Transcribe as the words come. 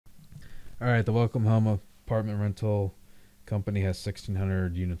All right, the Welcome Home apartment rental company has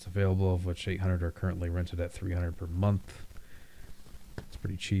 1,600 units available, of which 800 are currently rented at 300 per month. It's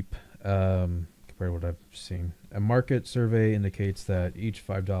pretty cheap compared to what I've seen. A market survey indicates that each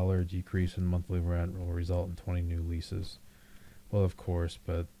 $5 decrease in monthly rent will result in 20 new leases. Well, of course,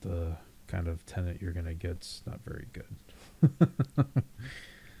 but the kind of tenant you're going to get's not very good.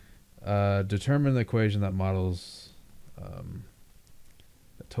 Determine the equation that models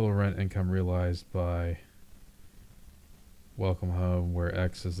the total rent income realized by Welcome Home, where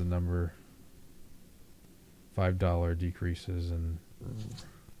X is the number $5 decreases in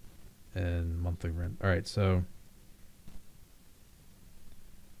monthly rent. All right, so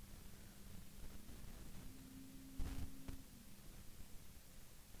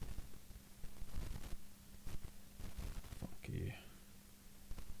funky.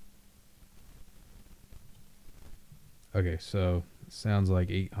 Okay, so it sounds like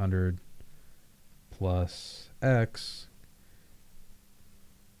 800 plus X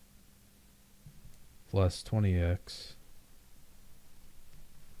plus 20X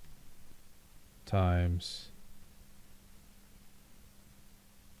times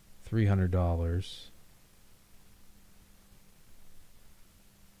 $300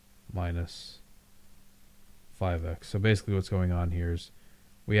 minus 5X. So basically what's going on here is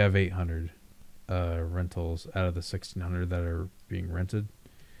we have 800 rentals out of the 1,600 that are being rented.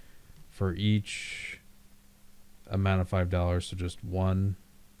 For each amount of $5, so just one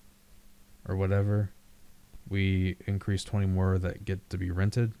or whatever, we increase 20 more that get to be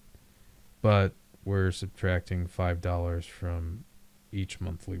rented, but we're subtracting $5 from each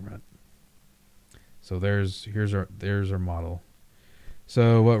monthly rent. So there's our model.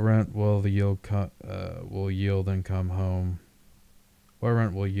 So what rent will the will yield income home? What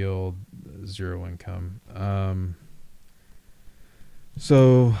rent will yield zero income?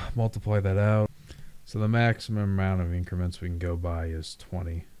 So multiply that out. So the maximum amount of increments we can go by is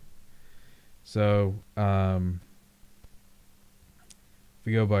 20. So if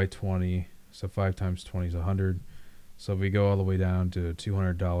we go by 20, so 5 times 20 is 100. So if we go all the way down to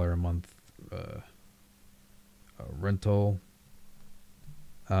 $200 a month rental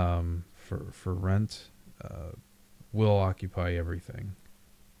for rent, will occupy everything.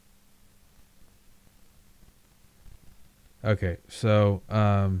 Okay, so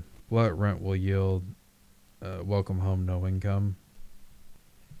what rent will yield Welcome Home no income?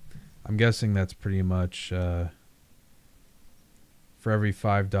 I'm guessing that's pretty much for every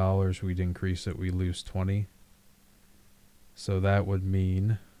 $5 we'd increase it, we lose 20. So that would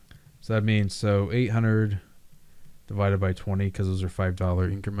mean, so 800 divided by 20, because those are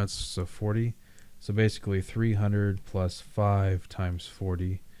 $5 increments, so 40. So basically 300 plus 5 times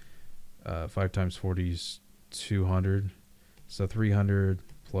 40. 5 times 40 is 200. So 300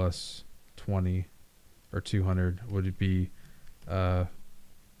 plus 20, or 200, would be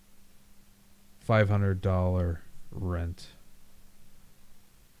 $500 rent.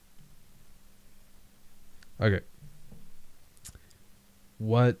 Okay.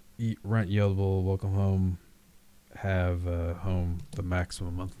 What rent yield will Welcome Home have the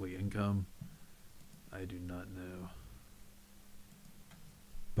maximum monthly income? I do not know,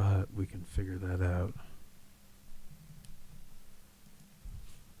 but we can figure that out.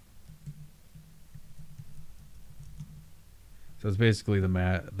 So it's basically the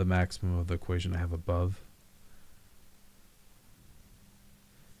maximum of the equation I have above.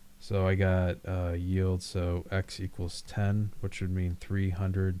 So I got yield, so X equals 10, which would mean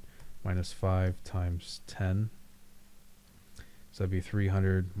 300 minus 5 times 10. So that'd be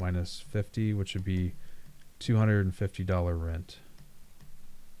 300 minus 50, which would be $250 rent.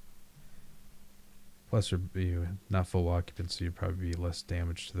 Plus, there'd be not full occupancy, would probably be less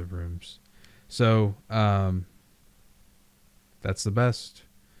damage to the rooms. So that's the best.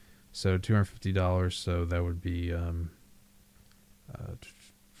 So $250. So that would be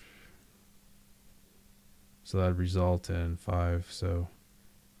so that would result in 5. So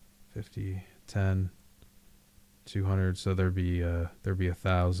 50, 10, 200. So there'd be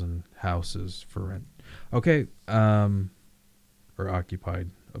 1,000 houses for rent. Okay, or occupied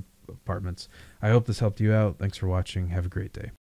apartments. I hope this helped you out. Thanks for watching. Have a great day.